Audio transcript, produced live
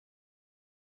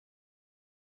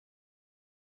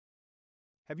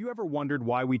Have you ever wondered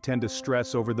why we tend to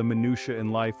stress over the minutiae in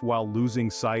life while losing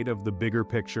sight of the bigger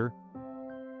picture?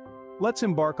 Let's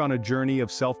embark on a journey of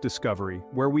self-discovery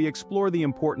where we explore the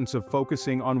importance of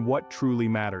focusing on what truly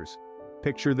matters.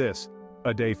 Picture this,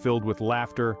 a day filled with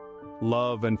laughter,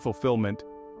 love and fulfillment,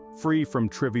 free from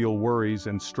trivial worries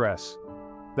and stress.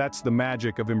 That's the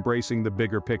magic of embracing the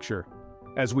bigger picture.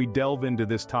 As we delve into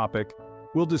this topic,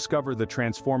 we'll discover the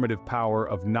transformative power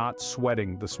of not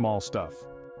sweating the small stuff.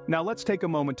 Now let's take a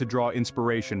moment to draw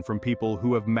inspiration from people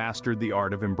who have mastered the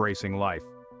art of embracing life.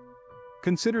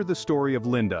 Consider the story of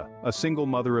Linda, a single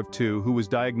mother of two who was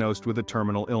diagnosed with a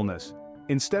terminal illness.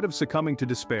 Instead of succumbing to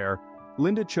despair,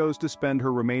 Linda chose to spend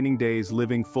her remaining days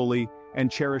living fully and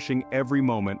cherishing every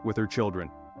moment with her children.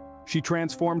 She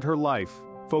transformed her life,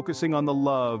 focusing on the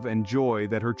love and joy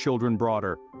that her children brought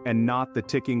her, and not the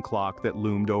ticking clock that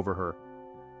loomed over her.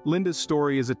 Linda's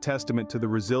story is a testament to the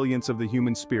resilience of the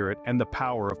human spirit and the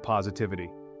power of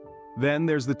positivity. Then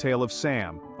there's the tale of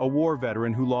Sam, a war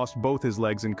veteran who lost both his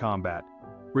legs in combat.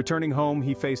 Returning home,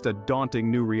 he faced a daunting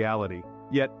new reality.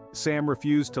 Yet, Sam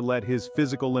refused to let his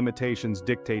physical limitations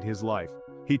dictate his life.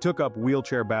 He took up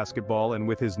wheelchair basketball, and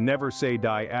with his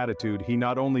never-say-die attitude, he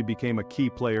not only became a key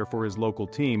player for his local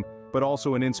team, but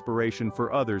also an inspiration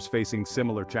for others facing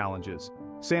similar challenges.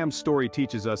 Sam's story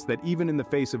teaches us that even in the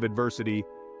face of adversity,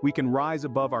 we can rise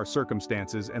above our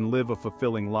circumstances and live a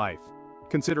fulfilling life.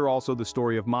 Consider also the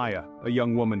story of Maya, a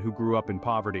young woman who grew up in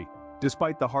poverty.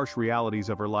 Despite the harsh realities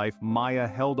of her life, Maya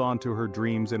held on to her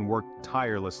dreams and worked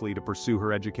tirelessly to pursue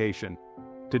her education.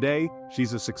 Today,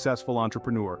 she's a successful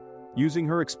entrepreneur, using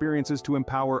her experiences to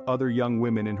empower other young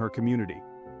women in her community.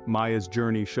 Maya's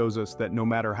journey shows us that no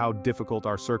matter how difficult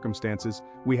our circumstances,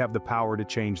 we have the power to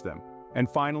change them. And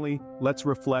finally, let's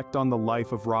reflect on the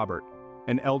life of Robert,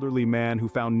 an elderly man who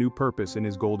found new purpose in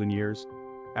his golden years.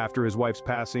 After his wife's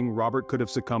passing, Robert could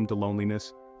have succumbed to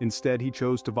loneliness. Instead, he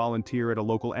chose to volunteer at a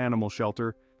local animal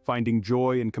shelter, finding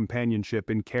joy and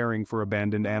companionship in caring for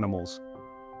abandoned animals.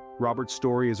 Robert's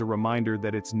story is a reminder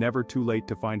that it's never too late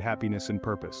to find happiness and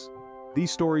purpose. These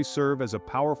stories serve as a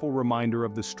powerful reminder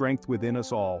of the strength within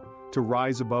us all to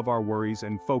rise above our worries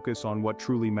and focus on what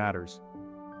truly matters.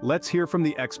 Let's hear from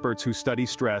the experts who study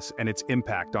stress and its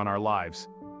impact on our lives.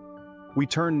 We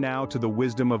turn now to the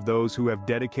wisdom of those who have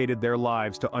dedicated their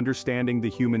lives to understanding the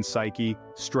human psyche,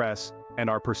 stress, and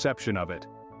our perception of it.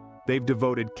 They've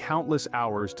devoted countless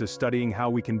hours to studying how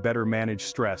we can better manage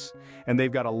stress, and they've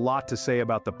got a lot to say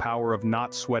about the power of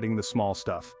not sweating the small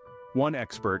stuff. One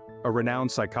expert, a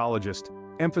renowned psychologist,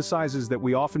 emphasizes that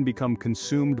we often become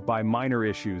consumed by minor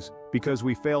issues because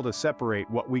we fail to separate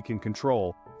what we can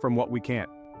control from what we can't.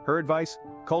 Her advice: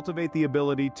 cultivate the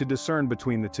ability to discern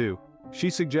between the two. She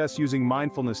suggests using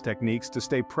mindfulness techniques to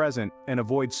stay present and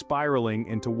avoid spiraling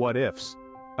into what-ifs.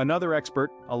 Another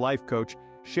expert, a life coach,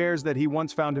 shares that he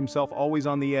once found himself always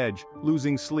on the edge,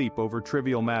 losing sleep over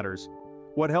trivial matters.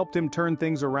 What helped him turn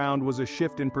things around was a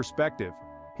shift in perspective.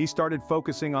 He started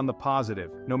focusing on the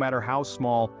positive, no matter how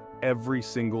small, every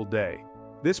single day.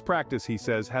 This practice, he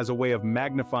says, has a way of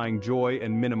magnifying joy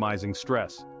and minimizing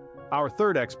stress. Our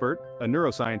third expert, a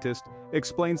neuroscientist,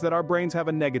 explains that our brains have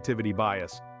a negativity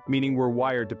bias, meaning we're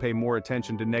wired to pay more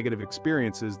attention to negative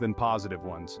experiences than positive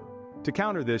ones. To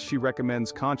counter this, she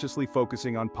recommends consciously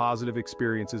focusing on positive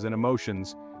experiences and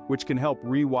emotions, which can help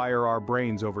rewire our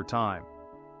brains over time.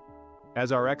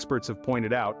 As our experts have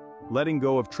pointed out, letting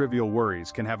go of trivial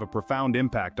worries can have a profound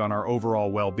impact on our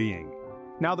overall well-being.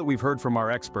 Now that we've heard from our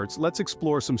experts, let's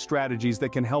explore some strategies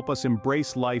that can help us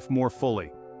embrace life more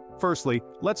fully. Firstly,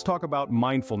 let's talk about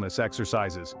mindfulness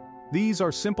exercises. These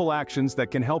are simple actions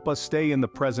that can help us stay in the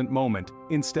present moment,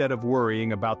 instead of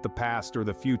worrying about the past or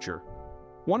the future.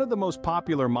 One of the most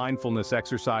popular mindfulness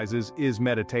exercises is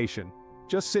meditation.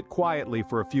 Just sit quietly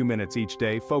for a few minutes each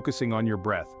day, focusing on your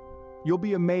breath. You'll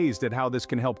be amazed at how this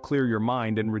can help clear your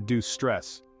mind and reduce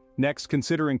stress. Next,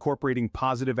 consider incorporating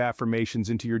positive affirmations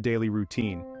into your daily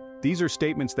routine. These are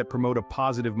statements that promote a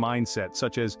positive mindset,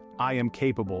 such as, "I am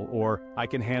capable," or "I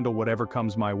can handle whatever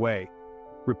comes my way."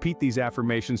 Repeat these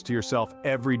affirmations to yourself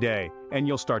every day, and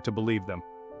you'll start to believe them.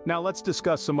 Now let's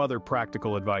discuss some other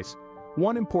practical advice.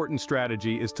 One important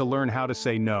strategy is to learn how to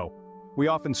say no. We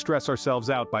often stress ourselves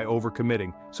out by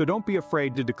overcommitting, so don't be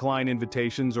afraid to decline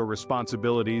invitations or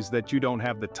responsibilities that you don't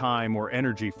have the time or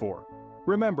energy for.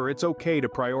 Remember, it's okay to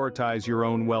prioritize your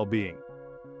own well-being.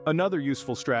 Another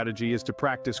useful strategy is to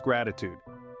practice gratitude.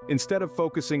 Instead of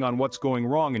focusing on what's going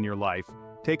wrong in your life,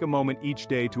 take a moment each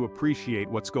day to appreciate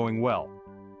what's going well.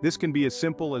 This can be as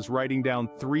simple as writing down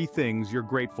 3 things you're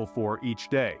grateful for each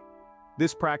day.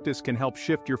 This practice can help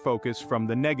shift your focus from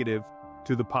the negative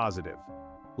to the positive.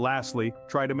 Lastly,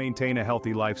 try to maintain a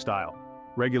healthy lifestyle.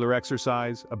 Regular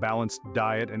exercise, a balanced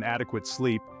diet, and adequate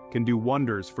sleep can do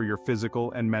wonders for your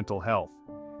physical and mental health.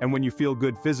 And when you feel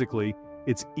good physically,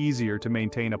 it's easier to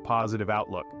maintain a positive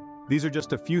outlook. These are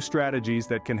just a few strategies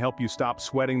that can help you stop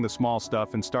sweating the small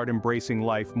stuff and start embracing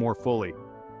life more fully.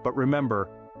 But remember,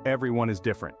 everyone is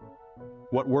different.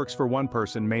 What works for one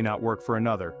person may not work for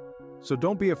another. So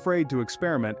don't be afraid to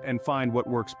experiment and find what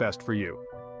works best for you.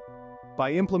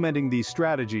 By implementing these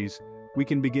strategies, we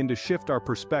can begin to shift our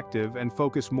perspective and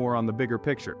focus more on the bigger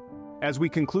picture. As we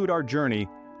conclude our journey,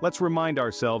 let's remind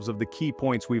ourselves of the key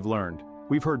points we've learned.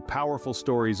 We've heard powerful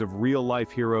stories of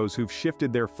real-life heroes who've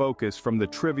shifted their focus from the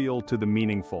trivial to the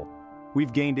meaningful.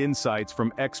 We've gained insights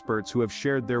from experts who have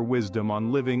shared their wisdom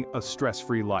on living a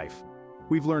stress-free life.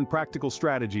 We've learned practical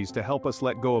strategies to help us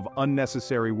let go of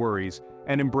unnecessary worries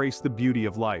and embrace the beauty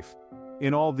of life.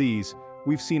 In all these,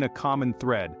 we've seen a common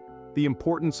thread: the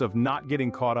importance of not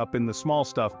getting caught up in the small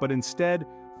stuff but instead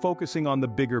focusing on the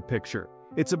bigger picture.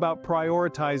 It's about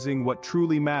prioritizing what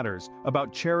truly matters,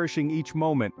 about cherishing each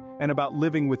moment, and about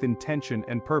living with intention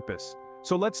and purpose.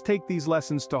 So let's take these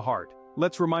lessons to heart.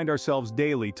 Let's remind ourselves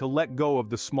daily to let go of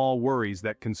the small worries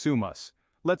that consume us.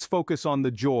 Let's focus on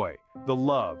the joy, the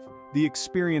love, the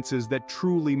experiences that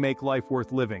truly make life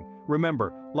worth living.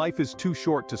 Remember, life is too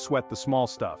short to sweat the small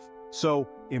stuff. So,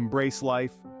 embrace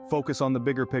life, focus on the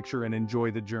bigger picture, and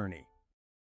enjoy the journey.